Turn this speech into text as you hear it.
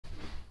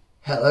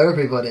Hello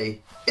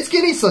everybody, it's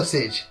Ginny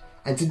Sausage,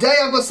 and today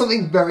I've got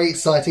something very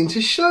exciting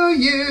to show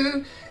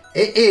you.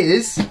 It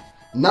is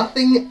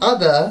nothing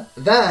other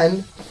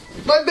than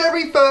my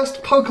very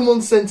first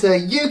Pokémon Center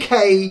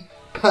UK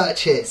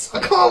purchase.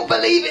 I can't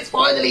believe it's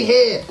finally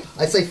here.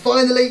 I say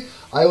finally,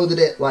 I ordered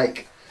it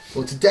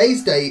well,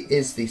 today's date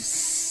is the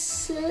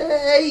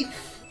 8th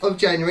of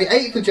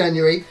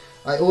January.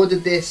 I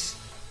ordered this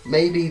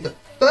maybe the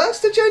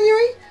 1st of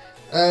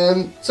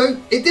January. So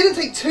it didn't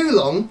take too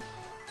long,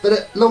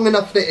 but long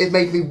enough that it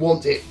made me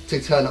want it to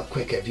turn up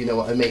quicker, if you know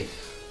what I mean.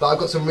 But I've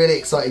got some really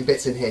exciting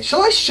bits in here.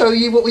 Shall I show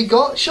you what we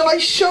got? Shall I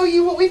show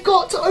you what we've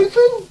got to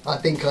open? I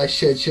think I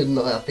should, shouldn't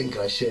I? I think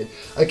I should.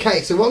 Okay,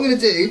 so what I'm going to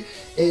do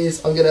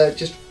is I'm going to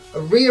just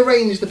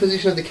rearrange the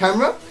position of the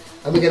camera,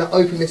 and we're going to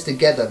open this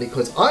together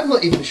because I'm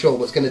not even sure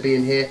what's going to be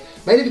in here,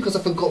 mainly because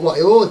I forgot what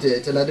I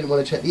ordered and I didn't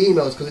want to check the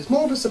emails because it's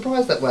more of a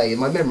surprise that way and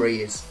my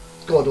memory is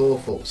god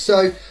awful.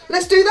 So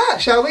let's do that,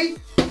 shall we?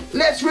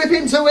 Let's rip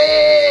into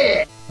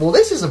it! Well,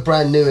 this is a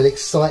brand new and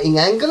exciting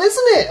angle,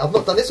 isn't it? I've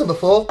not done this one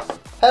before.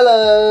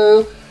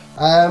 Hello!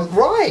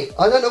 Right,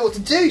 I don't know what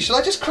to do. Shall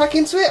I just crack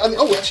into it? I mean,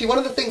 oh, actually, one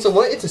of the things I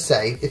wanted to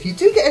say, if you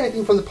do get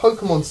anything from the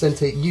Pokémon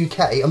Center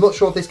UK, I'm not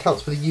sure if this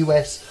counts for the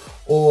US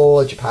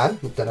or Japan,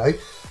 I don't know,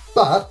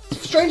 but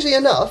strangely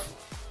enough,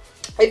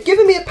 they've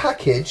given me a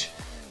package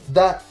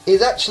that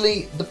is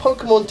actually the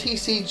Pokémon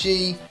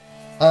TCG.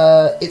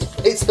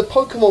 It's the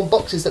Pokemon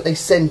boxes that they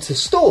send to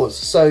stores.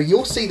 So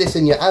you'll see this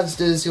in your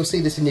Asda's, you'll see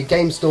this in your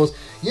game stores.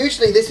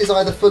 Usually this is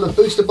either full of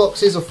booster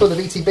boxes or full of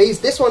ETBs.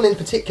 This one in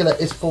particular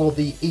is for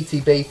the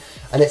ETB,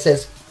 and it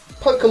says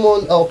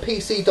Pokemon or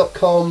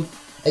PC.com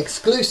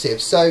exclusive.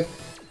 So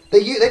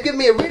they've given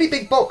me a really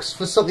big box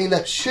for something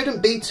that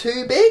shouldn't be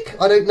too big.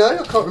 I don't know,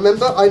 I can't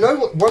remember. I know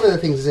what one of the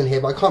things is in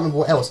here, but I can't remember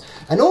what else.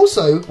 And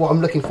also, what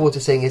I'm looking forward to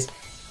seeing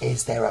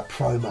is there a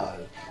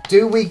promo?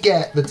 Do we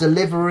get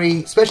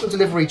the special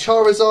delivery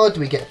Charizard?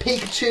 Do we get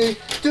Pikachu?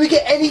 Do we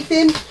get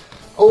anything?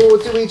 Or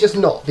do we just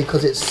not,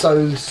 because it's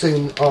so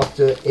soon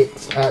after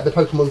it's the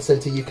Pokemon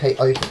Center UK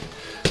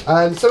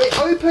opened? So it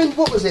opened,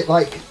 what was it,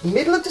 like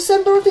middle of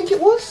December, I think it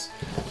was?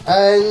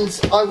 And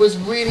I was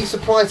really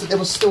surprised that there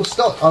was still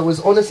stock. I was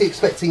honestly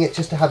expecting it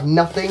just to have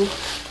nothing,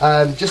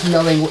 just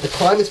knowing what the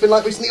climate's been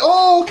like recently.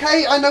 Oh,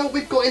 okay, I know what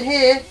we've got in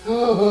here.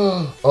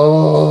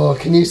 Oh,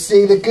 can you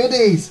see the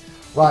goodies?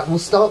 Right, we'll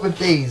start with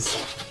these.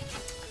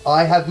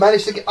 I have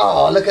managed to get...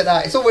 Oh, look at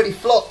that. It's already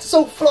flopped. It's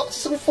all flopped.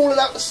 It's all fallen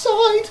out the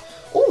side.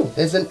 Oh,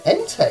 there's an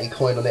Entei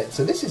coin on it.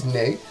 So this is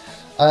new.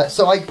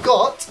 So I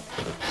got...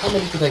 How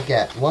many did I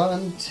get?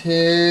 1,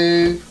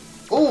 2...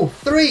 Oh,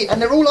 3.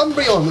 And they're all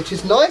Umbreon, which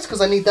is nice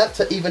because I need that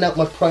to even out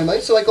my promo.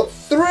 So I got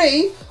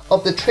 3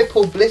 of the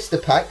Triple Blister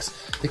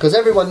packs because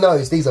everyone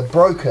knows these are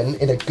broken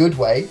in a good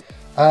way.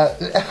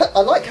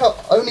 I like how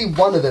only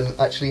one of them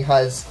actually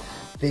has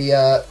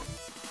the...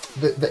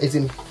 that is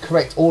in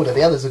correct order.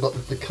 The others have got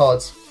the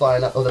cards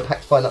flying up, or the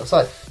packs flying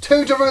outside.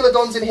 2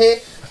 Duraludons in here.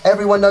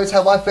 Everyone knows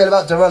how I feel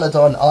about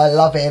Duraludon. I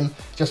love him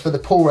just for the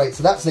pull rate,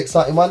 so that's an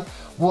exciting one.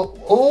 Well,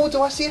 oh,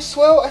 do I see a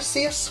swell? I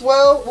see a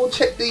swell. We'll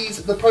check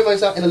the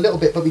promos out in a little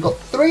bit, but we got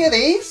 3 of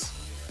these.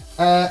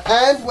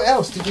 And what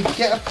else? Did we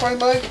get a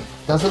promo?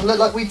 Doesn't look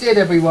like we did,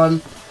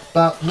 everyone.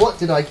 But what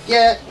did I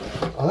get?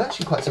 I'm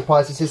actually quite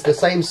surprised this is the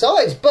same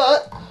size,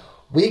 but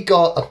we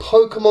got a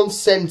Pokemon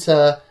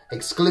Center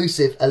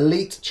exclusive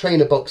Elite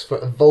Trainer Box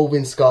for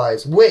Evolving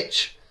Skies,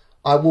 which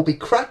I will be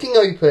cracking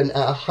open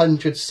at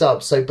 100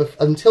 subs. So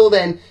until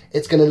then,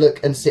 it's going to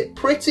look and sit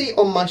pretty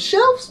on my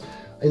shelves.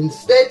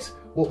 Instead,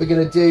 what we're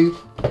going to do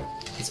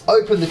is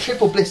open the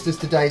Triple Blisters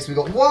today. So we've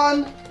got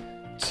 1,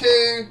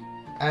 2,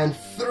 and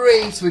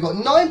 3. So we've got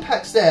 9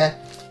 packs there.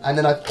 And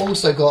then I've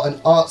also got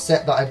an art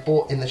set that I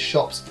bought in the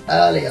shops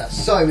earlier.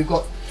 So we've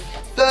got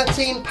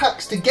 13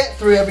 packs to get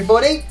through,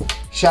 everybody.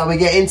 Shall we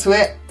get into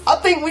it? I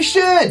think we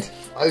should.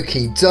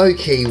 Okie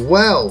dokie,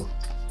 well,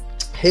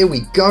 here we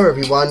go,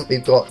 everyone.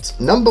 We've got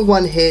number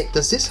 1 here.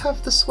 Does this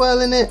have the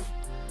swirl in it?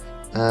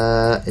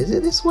 Is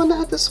it this one that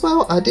had the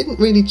swirl? I didn't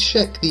really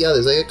check the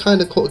others. I kind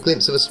of caught a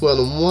glimpse of a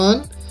swirl on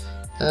one.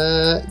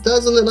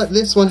 Doesn't look like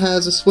this one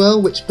has a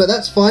swirl, but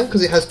that's fine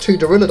because it has 2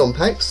 Duraludon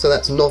packs, so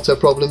that's not a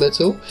problem at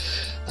all.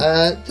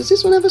 Does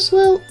this one have a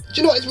swirl? Do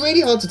you know what? It's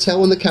really hard to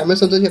tell on the camera.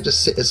 Sometimes you have to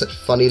sit at such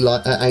funny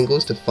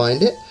angles to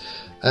find it.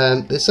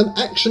 There's some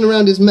action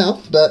around his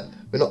mouth, but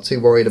we're not too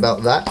worried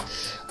about that.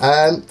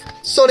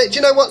 Solid, do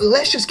you know what?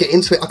 Let's just get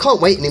into it. I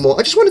can't wait anymore.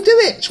 I just want to do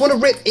it. I just want to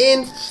rip in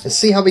and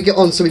see how we get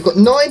on. So we've got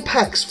 9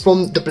 packs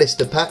from the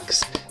blister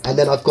packs. And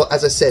then I've got,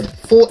 as I said,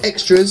 4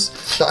 extras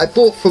that I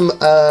bought from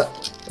a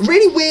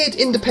really weird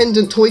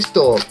independent toy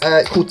store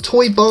called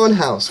Toy Barn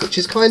House, which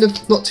is kind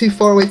of not too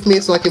far away from me.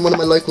 It's like in one of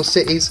my local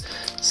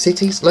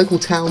local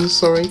towns,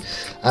 sorry.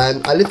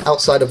 I live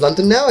outside of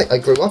London now. I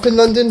grew up in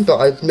London, but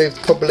I've moved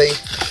probably,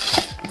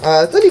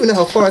 I don't even know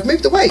how far I've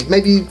moved away.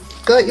 Maybe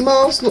 30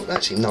 miles? Not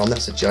actually, no,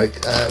 that's a joke.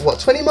 What,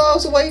 20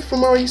 miles away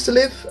from where I used to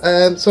live?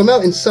 So I'm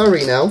out in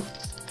Surrey now.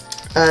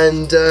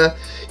 And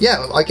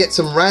yeah, I get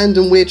some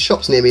random weird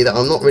shops near me that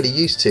I'm not really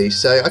used to.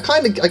 So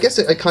I guess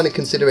I kind of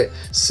consider it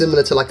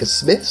similar to like a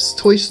Smith's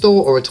toy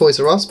store or a Toys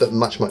R Us, but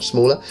much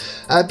smaller.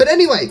 But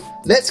anyway,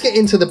 let's get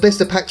into the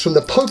blister packs from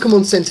the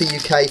Pokémon Center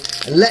UK,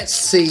 and let's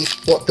see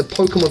what the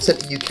Pokémon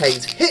Center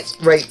UK's hit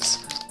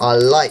rates are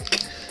like.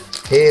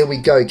 Here we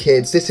go,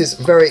 kids. This is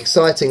very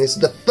exciting. This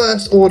is the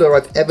first order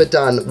I've ever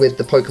done with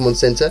the Pokémon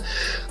Center.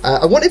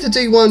 I wanted to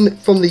do one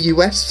from the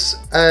US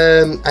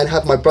and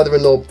have my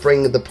brother-in-law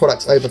bring the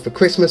products over for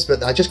Christmas,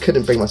 but I just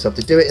couldn't bring myself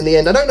to do it in the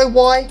end. I don't know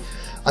why.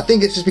 I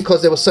think it's just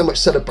because there was so much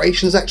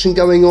celebrations action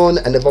going on,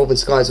 and Evolving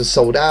Skies was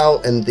sold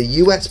out, and the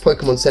US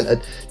Pokémon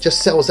Center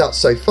just sells out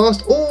so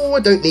fast. Oh,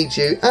 I don't need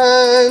you,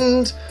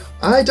 and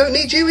I don't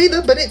need you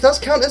either, but it does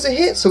count as a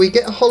hit. So we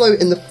get a holo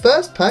in the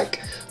first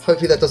pack.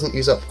 Hopefully that doesn't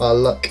use up our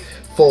luck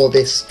for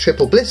this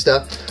triple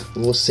blister.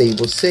 We'll see.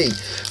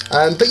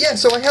 But yeah,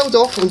 so I held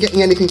off on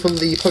getting anything from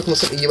the Pokémon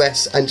Center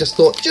US and just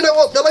thought, do you know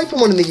what, they'll open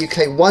one in the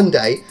UK one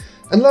day.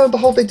 And lo and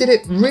behold, they did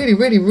it really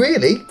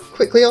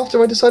quickly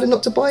after I decided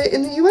not to buy it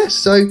in the US.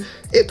 So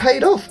it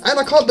paid off. And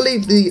I can't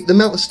believe the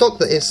amount of stock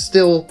that is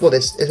still, well,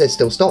 there's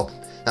still stock.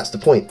 That's the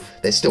point.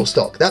 There's still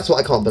stock. That's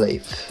what I can't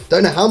believe.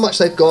 Don't know how much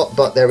they've got,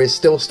 but there is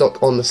still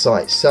stock on the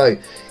site. So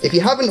if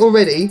you haven't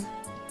already,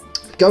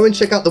 go and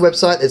check out the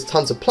website. There's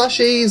tons of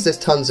plushies, there's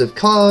tons of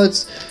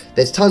cards,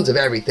 there's tons of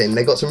everything.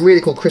 They've got some really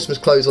cool Christmas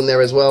clothes on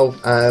there as well,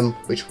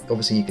 which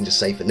obviously you can just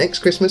save for next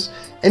Christmas.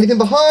 Anything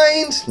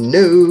behind?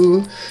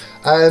 No.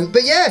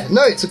 But yeah,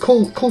 no, it's a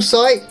cool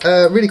site,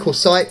 really cool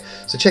site,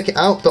 so check it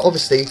out. But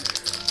obviously,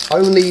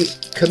 only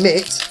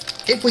commit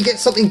if we get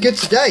something good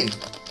today.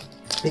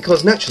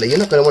 Because naturally, you're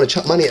not going to want to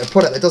chuck money at a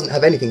product that doesn't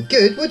have anything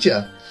good, would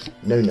you?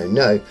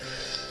 No.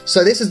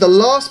 So this is the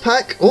last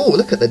pack. Oh,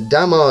 look at the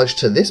damage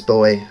to this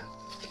boy.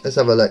 Let's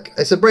have a look.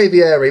 It's a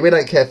Braviary. We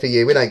don't care for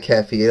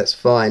you. That's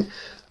fine.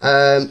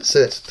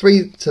 So that's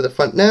 3 to the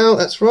front now.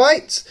 That's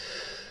right.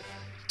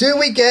 Do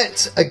we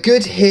get a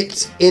good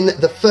hit in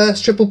the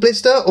first triple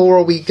blister, or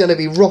are we going to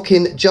be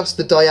rocking just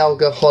the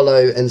Dialga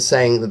holo and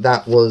saying that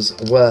that was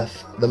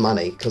worth the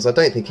money? Because I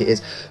don't think it is.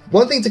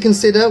 One thing to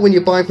consider when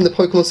you're buying from the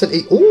Pokémon Center,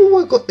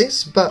 oh, I got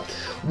this, but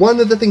one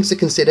of the things to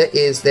consider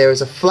is there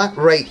is a flat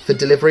rate for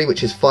delivery,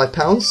 which is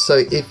 £5.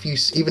 So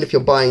even if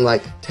you're buying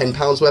like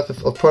 £10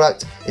 worth of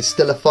product, it's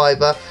still a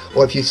 £5,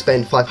 or if you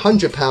spend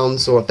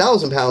 £500 or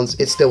 £1,000,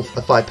 it's still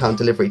a £5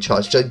 delivery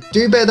charge. So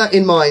do bear that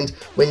in mind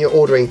when you're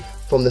ordering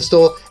from the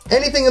store.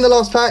 Anything in the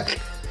last pack?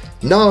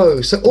 No.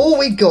 So all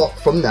we got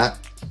from that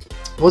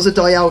was a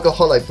Dialga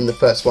holo from the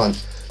first one.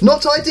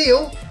 Not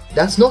ideal.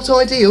 That's not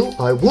ideal.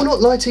 I will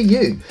not lie to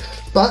you.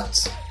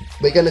 But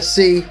we're going to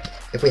see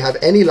if we have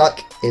any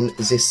luck in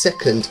the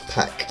second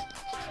pack.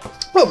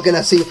 Well, we're going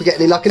to see if we get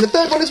any luck in the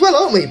third one as well,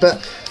 aren't we?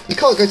 But you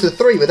can't go to the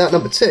 3 without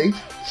number 2.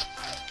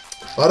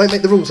 I don't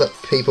make the rules up,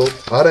 people.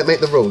 I don't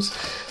make the rules.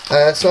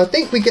 So I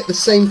think we get the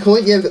same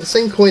coin. Yeah, we've got the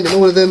same coin in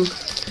all of them,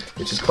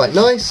 which is quite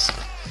nice.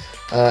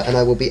 And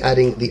I will be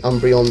adding the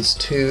Umbreons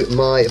to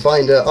my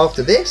binder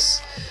after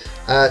this.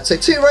 So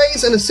 2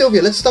 Rays and a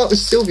Sylveon. Let's start with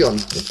Sylveon.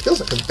 It feels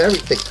like a very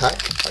thick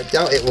pack. I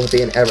doubt it will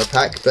be an error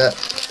pack, but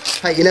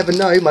hey, you never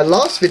know. My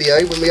last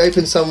video, when we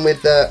opened some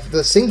with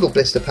the single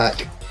blister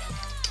pack,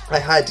 I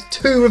had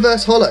 2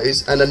 reverse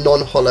holos and a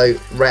non-holo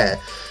rare.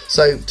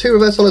 So 2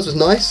 reverse holos was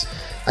nice.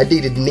 I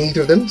needed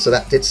neither of them, so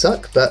that did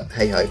suck, but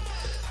hey ho.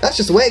 That's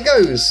just the way it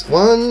goes.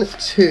 1,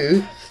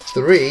 2,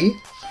 3,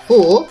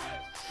 4,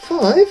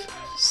 5,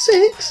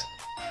 6,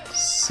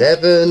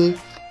 7,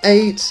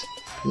 8,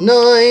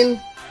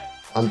 9.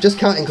 I'm just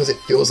counting because it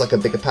feels like a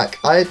bigger pack.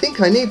 I think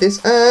I need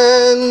this,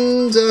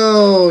 and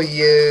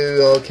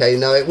okay,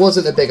 no, it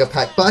wasn't a bigger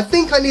pack, but I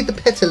think I need the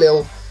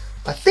Petilil.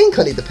 I think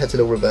I need the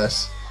Petilil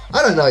reverse.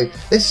 I don't know.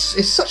 This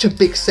is such a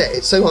big set.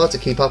 It's so hard to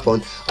keep up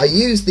on. I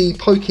use the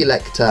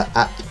Pokélector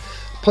app.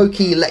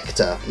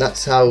 Pokélector,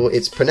 that's how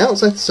it's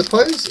pronounced, I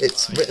suppose.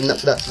 It's written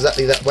that's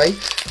exactly that way.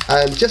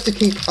 Just to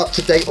keep up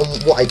to date on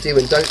what I do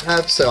and don't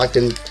have, so I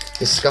can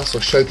discuss or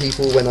show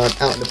people when I'm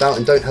out and about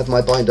and don't have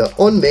my binder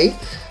on me.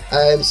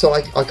 So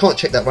I can't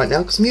check that right now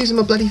because I'm using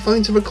my bloody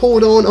phone to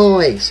record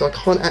on, so I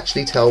can't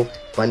actually tell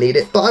if I need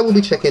it, but I will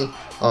be checking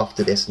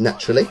after this,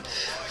 naturally.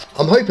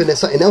 I'm hoping there's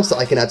something else that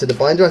I can add to the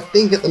binder. I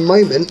think at the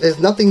moment there's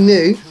nothing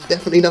new,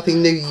 definitely nothing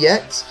new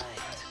yet.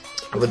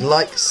 I would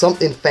like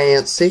something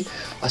fancy,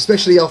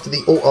 especially after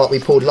the alt art we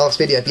pulled last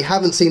video. If you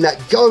haven't seen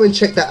that, go and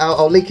check that out.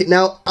 I'll link it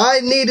now. I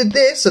needed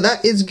this, so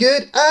that is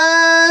good.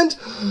 And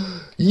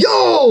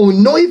yo,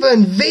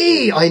 Noivern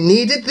V, I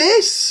needed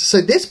this.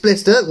 So this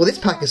blister, well, this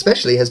pack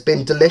especially, has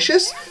been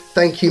delicious.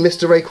 Thank you,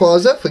 Mr.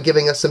 Rayquaza, for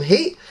giving us some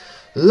heat.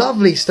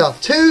 Lovely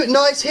stuff. 2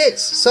 nice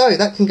hits. So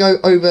that can go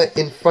over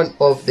in front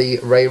of the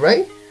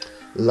Ray.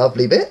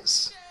 Lovely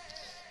bits.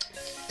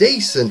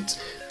 Decent.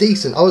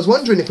 I was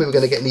wondering if we were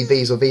going to get any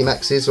Vs or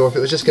VMAXs, or if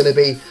it was just going to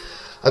be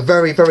a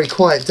very, very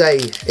quiet day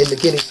in the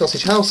Ginny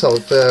Sausage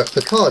household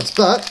for cards,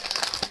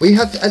 but we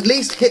have at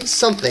least hit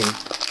something,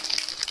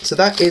 so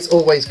that is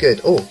always good.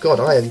 Oh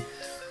god, I am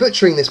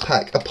butchering this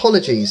pack,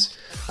 apologies.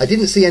 I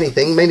didn't see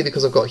anything, mainly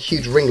because I've got a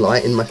huge ring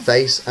light in my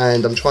face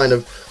and I'm trying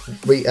to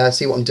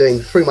see what I'm doing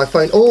through my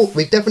phone. Oh,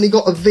 we've definitely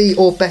got a V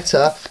or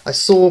better. I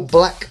saw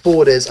black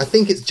borders. I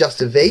think it's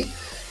just a V.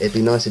 It'd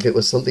be nice if it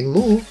was something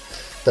more.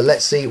 But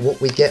let's see what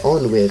we get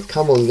on with.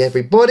 Come on,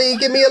 everybody,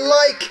 give me a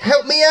like.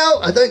 Help me out.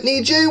 I don't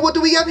need you. What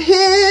do we have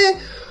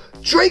here?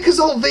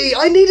 Dracozolt V.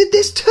 I needed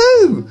this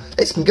too.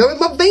 This can go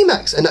with my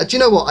VMAX. And do you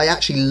know what? I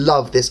actually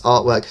love this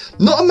artwork.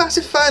 Not a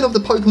massive fan of the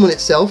Pokemon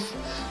itself.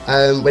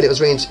 When it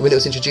was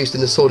introduced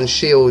in the Sword and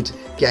Shield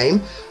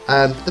game,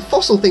 the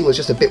fossil thing was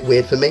just a bit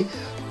weird for me.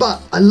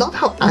 But I love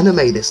how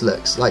anime this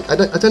looks. Like, I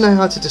don't know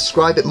how to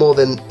describe it more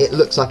than it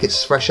looks like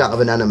it's fresh out of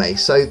an anime.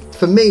 So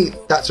for me,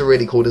 that's a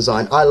really cool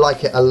design. I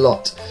like it a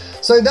lot.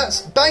 So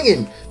that's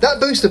banging.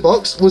 That booster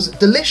box was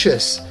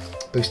delicious.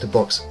 Booster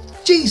box.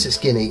 Jesus,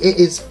 Guinea.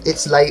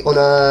 It's late on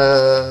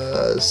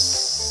a...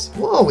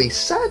 What are we?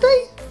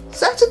 Saturday?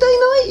 Saturday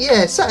night?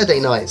 Yeah,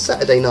 Saturday night.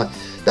 Saturday night.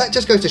 That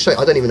just goes to show,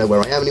 I don't even know where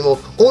I am anymore.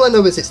 All I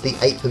know is it's the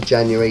 8th of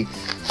January.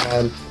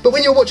 But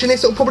when you're watching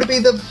this, it'll probably be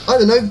the, I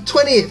don't know,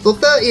 20th or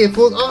 30th,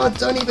 or I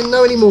don't even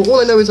know anymore. All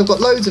I know is I've got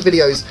loads of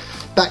videos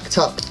backed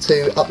up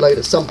to upload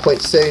at some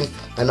point soon,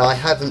 and I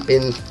haven't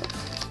been,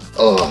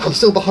 I'm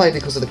still behind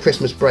because of the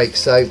Christmas break,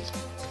 so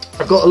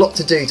I've got a lot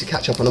to do to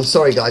catch up on. I'm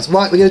sorry, guys.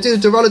 Right, we're going to do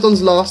the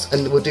Duraludons last,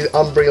 and we'll do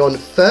Umbreon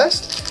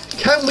first.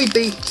 Can we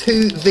beat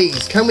 2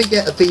 Vs? Can we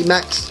get a V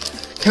Max?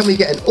 Can we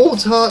get an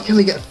Alt-Art? Can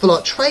we get a Full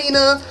Art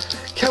Trainer?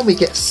 Can we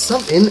get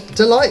something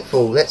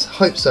delightful? Let's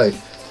hope so.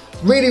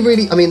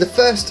 Really, I mean, the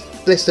first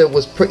blister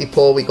was pretty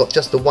poor. We got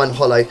just the 1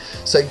 holo.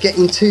 So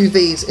getting 2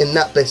 Vs in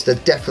that blister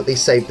definitely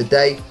saved the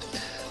day.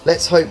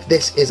 Let's hope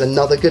this is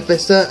another good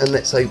blister, and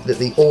let's hope that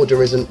the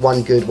order isn't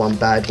 1 good, 1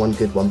 bad, 1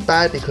 good, 1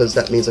 bad, because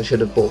that means I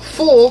should have bought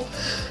 4.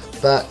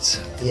 But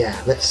yeah,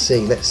 let's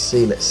see.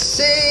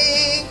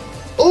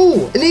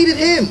 Oh, I needed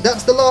him.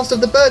 That's the last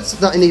of the birds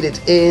that I needed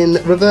in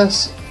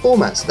reverse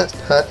format, so that's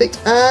perfect.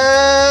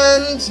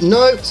 And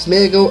no,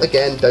 Smeargle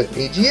again, don't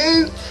need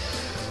you.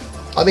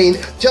 I mean,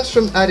 just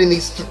from adding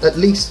these at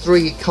least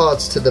 3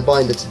 cards to the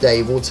binder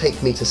today will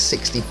take me to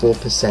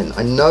 64%.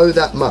 I know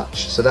that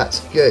much, so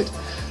that's good.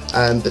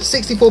 But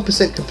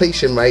 64%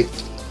 completion rate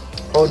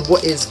on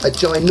what is a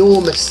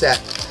ginormous set.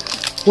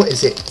 What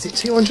is it? Is it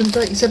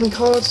 237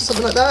 cards or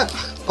something like that?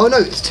 Oh no,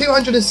 it's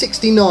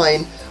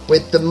 269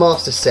 with the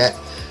master set.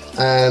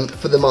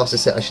 For the master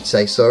set, I should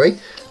say, sorry.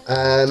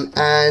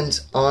 And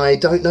I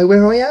don't know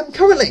where I am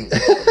currently.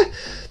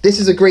 This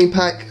is a green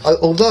pack,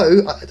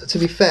 although, to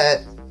be fair,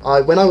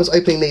 when I was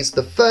opening these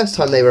the first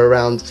time they were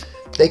around,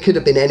 they could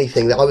have been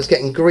anything. I was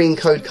getting green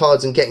code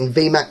cards and getting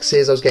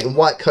VMAXs, I was getting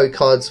white code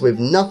cards with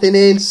nothing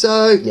in,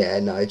 so, yeah,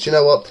 no, do you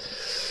know what?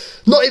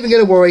 Not even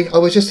going to worry. I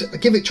was just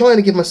trying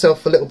to give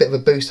myself a little bit of a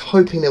boost,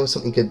 hoping there was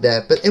something good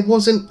there, but it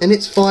wasn't, and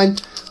it's fine.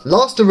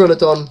 Last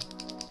Duraludon,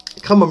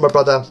 come on, my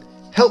brother,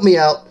 help me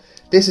out.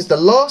 This is the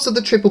last of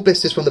the Triple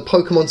Blisters from the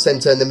Pokemon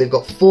Center, and then we've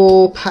got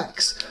 4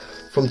 packs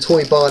from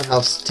Toy Barn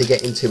House to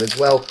get into as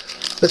well.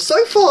 But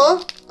so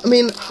far, I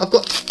mean, I've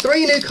got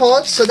 3 new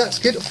cards, so that's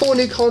good. 4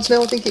 new cards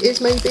now, I think it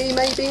is, maybe,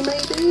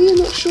 I'm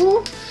not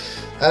sure.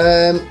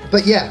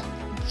 But yeah,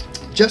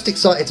 just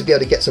excited to be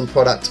able to get some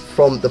product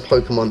from the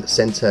Pokemon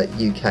Center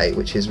UK,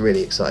 which is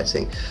really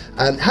exciting.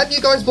 Have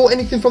you guys bought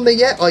anything from there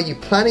yet? Are you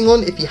planning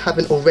on, if you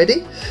haven't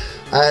already?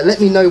 Let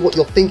me know what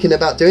you're thinking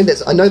about doing.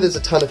 I know there's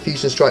a ton of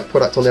Fusion Strike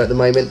product on there at the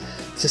moment.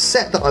 It's a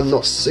set that I'm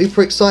not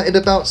super excited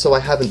about, so I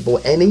haven't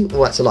bought any.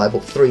 Well, that's a lie, I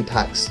bought 3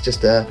 packs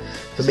just for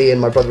me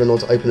and my brother-in-law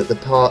to open at the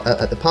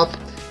pub,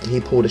 and he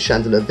pulled a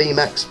Chandelier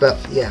VMAX, but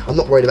yeah, I'm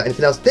not worried about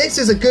anything else. This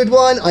is a good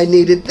one. I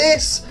needed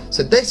this,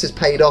 so this has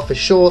paid off for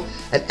sure.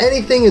 And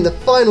anything in the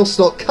final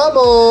slot, come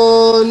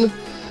on!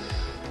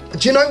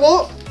 Do you know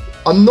what?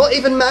 I'm not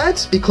even mad,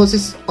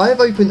 because I have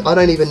opened, I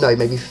don't even know,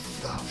 maybe,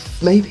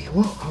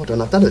 what? Hold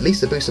on, I've done at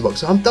least a booster box.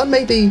 So I've done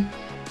maybe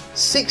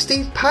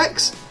 60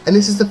 packs, and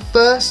this is the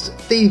first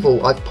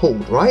Thievul I've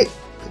pulled, right?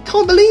 I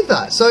can't believe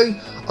that. So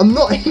I'm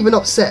not even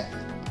upset.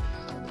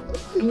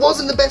 It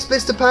wasn't the best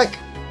blister pack,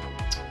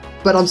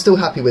 but I'm still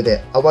happy with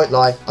it. I won't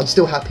lie, I'm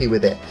still happy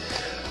with it.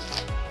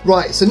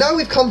 Right, so now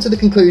we've come to the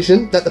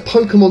conclusion that the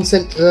Pokemon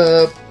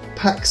Center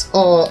packs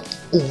are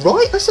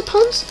alright, I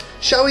suppose.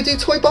 Shall we do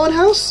Toy Barn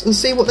House and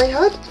see what they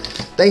had?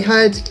 They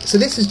had, so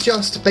this is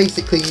just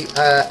basically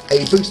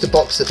a booster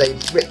box that they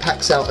rip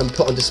packs out and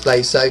put on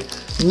display, so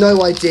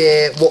no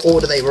idea what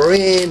order they were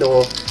in,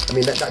 or, I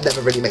mean, that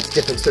never really makes a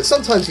difference, but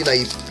sometimes, you know,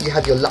 you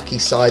have your lucky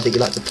side that you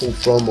like to pull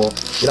from, or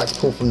you like to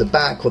pull from the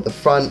back or the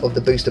front of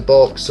the booster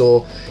box,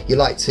 or you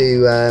like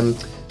to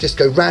just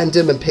go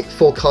random and pick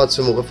 4 cards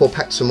from, or 4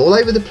 packs from all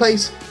over the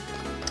place.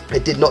 I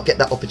did not get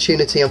that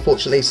opportunity,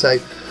 unfortunately, so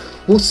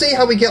we'll see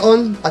how we get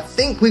on. I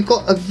think we've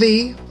got a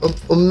V,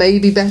 or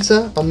maybe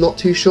better. I'm not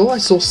too sure. I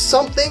saw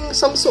something,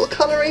 some sort of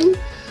colouring.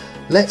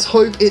 Let's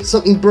hope it's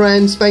something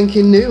brand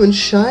spanking new and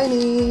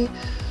shiny.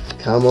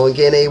 Come on,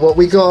 Guinea, what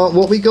we got?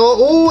 What we got?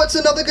 Oh, it's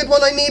another good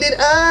one I needed,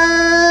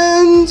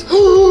 and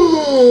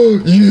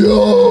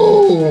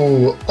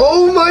yo!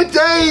 Oh my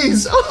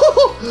days!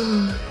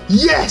 Oh,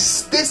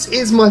 Yes, this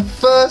is my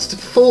first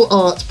full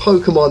art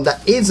Pokemon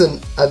that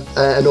isn't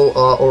an alt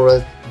art or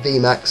a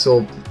VMAX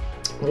or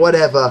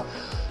whatever.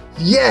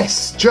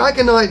 Yes,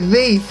 Dragonite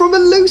V from a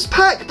loose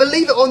pack,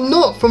 believe it or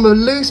not, from a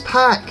loose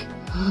pack.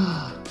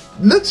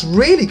 Looks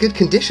really good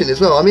condition as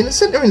well. I mean, the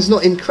centering's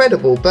not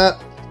incredible,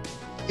 but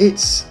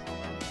it's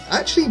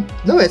actually,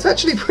 no, it's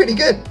actually pretty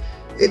good.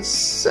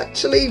 It's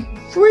actually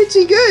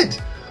pretty good.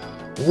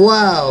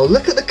 Wow,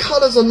 look at the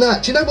colours on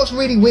that. Do you know what's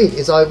really weird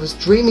is I was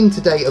dreaming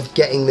today of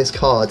getting this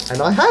card,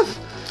 and I have.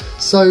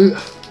 So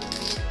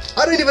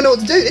I don't even know what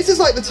to do. This is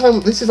like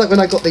when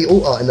I got the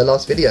alt art in the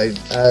last video,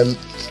 and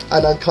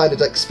I'm kind of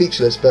like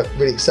speechless but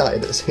really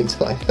excited at the same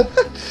time.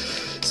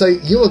 So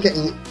you are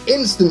getting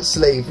instant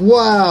sleeve.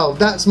 Wow,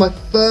 that's my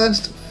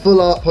first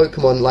full art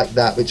Pokemon like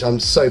that, which I'm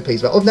so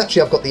pleased about. Oh,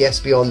 naturally I've got the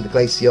Espeon, the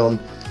Glaceon,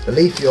 the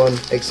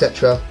Leafeon,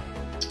 etc.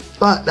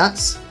 But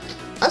that's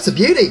a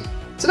beauty.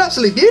 It's an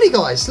absolute beauty,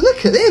 guys.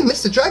 Look at him,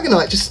 Mr.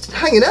 Dragonite, just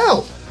hanging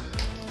out.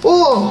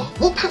 Oh,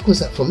 what pack was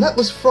that from? That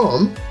was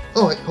from,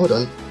 oh, wait, hold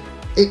on.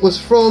 It was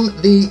from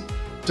the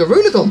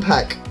Duraludon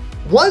pack.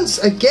 Once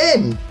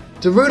again,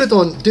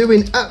 Duraludon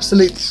doing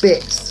absolute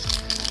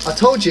bits. I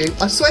told you,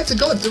 I swear to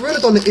God,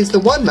 Duraludon is the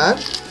one, man.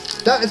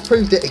 That has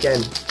proved it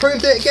again.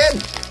 Proved it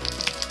again.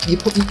 You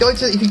go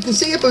to, if you can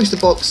see a booster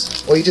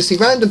box or you just see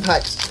random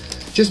packs,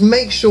 just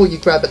make sure you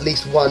grab at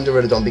least one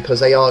Duraludon because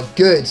they are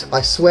good.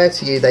 I swear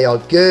to you, they are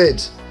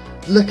good.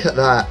 Look at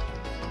that.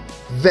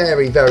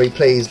 Very, very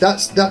pleased.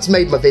 That's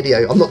made my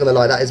video. I'm not going to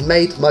lie, that has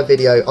made my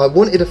video. I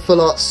wanted a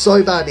full art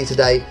so badly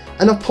today,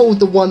 and I've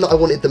pulled the one that I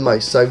wanted the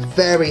most. So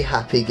very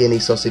happy, Ginny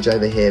Sausage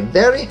over here.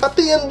 Very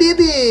happy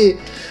indeed.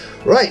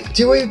 Right,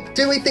 do we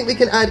think we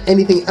can add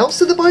anything else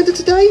to the binder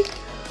today?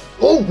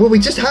 Oh, well, we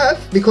just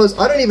have, because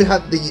I don't even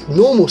have the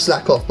normal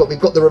slack off, but we've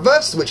got the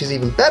reverse, which is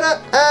even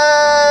better,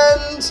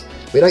 and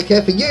we don't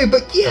care for you,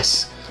 but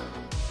yes,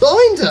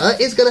 binder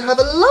is going to have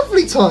a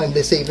lovely time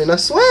this evening, I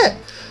swear.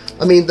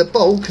 I mean, the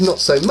bulk, not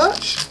so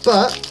much,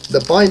 but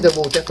the binder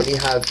will definitely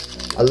have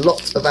a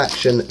lot of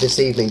action this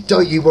evening.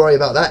 Don't you worry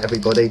about that,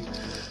 everybody.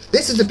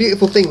 This is the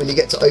beautiful thing when you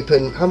get to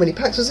open, how many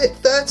packs was it?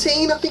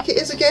 13, I think it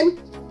is again.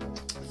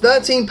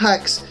 13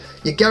 packs,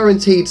 you're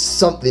guaranteed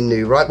something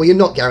new, right? Well, you're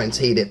not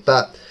guaranteed it,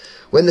 but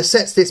when the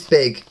set's this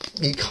big,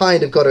 you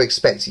kind of got to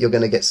expect you're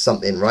going to get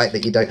something, right,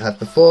 that you don't have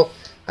before.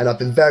 And I've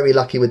been very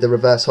lucky with the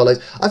reverse hollows.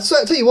 I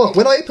tell you what,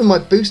 when I open my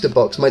booster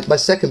box, my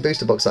second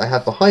booster box that I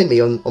have behind me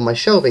on my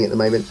shelving at the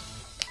moment,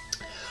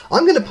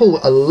 I'm going to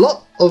pull a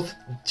lot of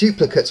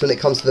duplicates when it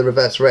comes to the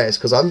reverse rares,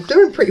 because I'm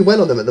doing pretty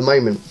well on them at the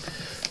moment.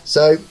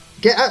 So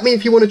get at me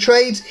if you want to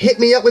trade. Hit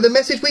me up with a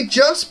message. We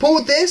just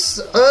pulled this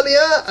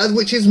earlier,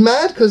 which is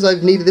mad because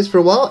I've needed this for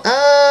a while.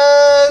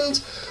 And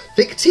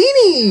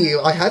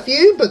Victini, I have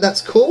you, but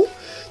that's cool.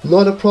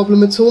 Not a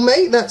problem at all,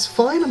 mate. That's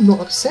fine. I'm not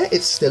upset.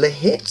 It's still a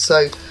hit.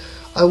 So,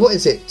 what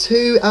is it?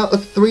 2 out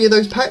of 3 of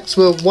those packs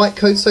were white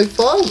codes so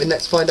far. And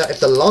let's find out if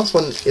the last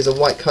one is a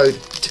white code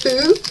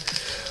too.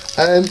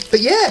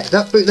 But yeah,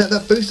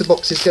 that booster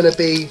box is going to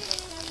be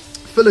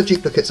full of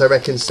duplicates, I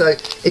reckon. So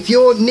if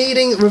you're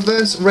needing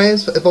reverse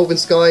rares for Evolving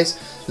Skies,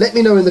 let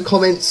me know in the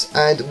comments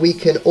and we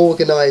can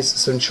organise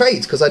some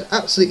trades, because I'd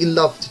absolutely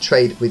love to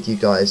trade with you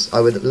guys. I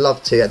would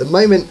love to. At the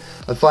moment,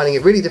 I'm finding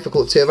it really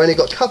difficult to. I've only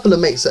got a couple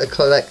of mates that are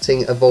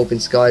collecting Evolving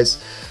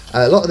Skies.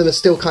 A lot of them are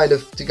still kind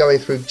of going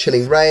through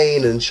Chilling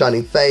Reign and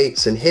Shining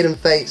Fates and Hidden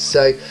Fates.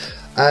 So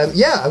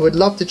yeah, I would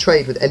love to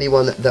trade with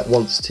anyone that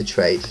wants to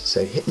trade.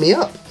 So hit me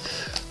up.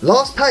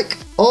 Last pack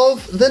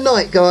of the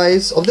night,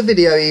 guys, of the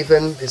video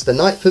even. It's the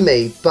night for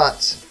me,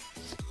 but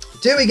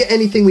do we get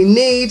anything we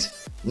need?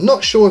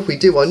 Not sure if we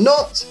do or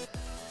not.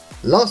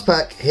 Last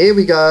pack, here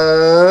we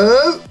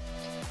go.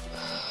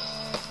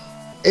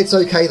 It's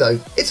okay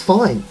though, it's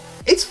fine.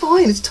 It's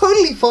fine, it's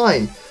totally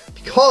fine.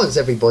 Because,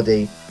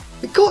 everybody,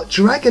 we got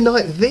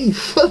Dragonite V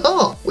full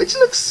art, which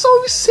looks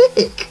so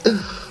sick.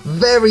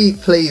 Very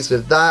pleased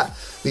with that.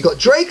 We got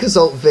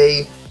Dracozolt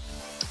V,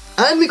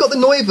 and we got the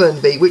Noivern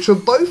V, which were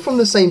both from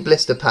the same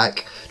blister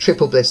pack.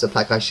 Triple blister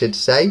pack, I should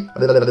say.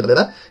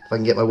 If I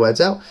can get my words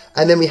out.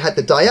 And then we had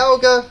the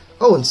Dialga.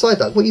 Oh, and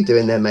Psyduck, what are you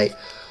doing there, mate?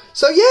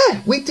 So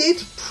yeah, we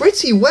did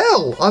pretty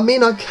well. I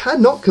mean, I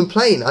cannot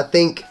complain. I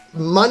think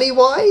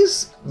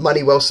money-wise,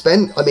 money well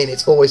spent. I mean,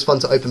 it's always fun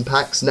to open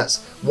packs, and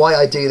that's why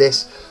I do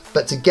this.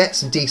 But to get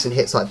some decent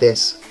hits like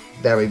this,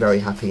 very, very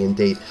happy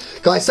indeed.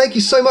 Guys, thank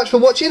you so much for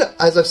watching.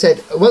 As I've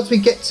said, once we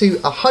get to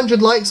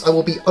 100 likes, I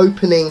will be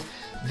opening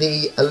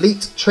the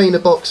Elite Trainer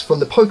box from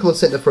the Pokemon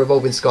Center for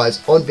Evolving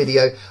Skies on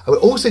video. We're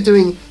also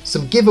doing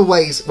some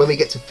giveaways when we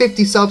get to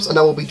 50 subs, and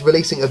I will be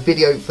releasing a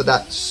video for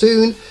that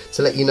soon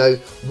to let you know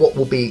what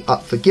will be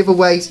up for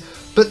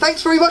giveaways. But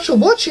thanks very much for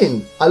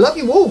watching. I love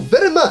you all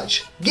very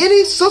much.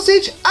 Ginny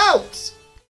Sausage out!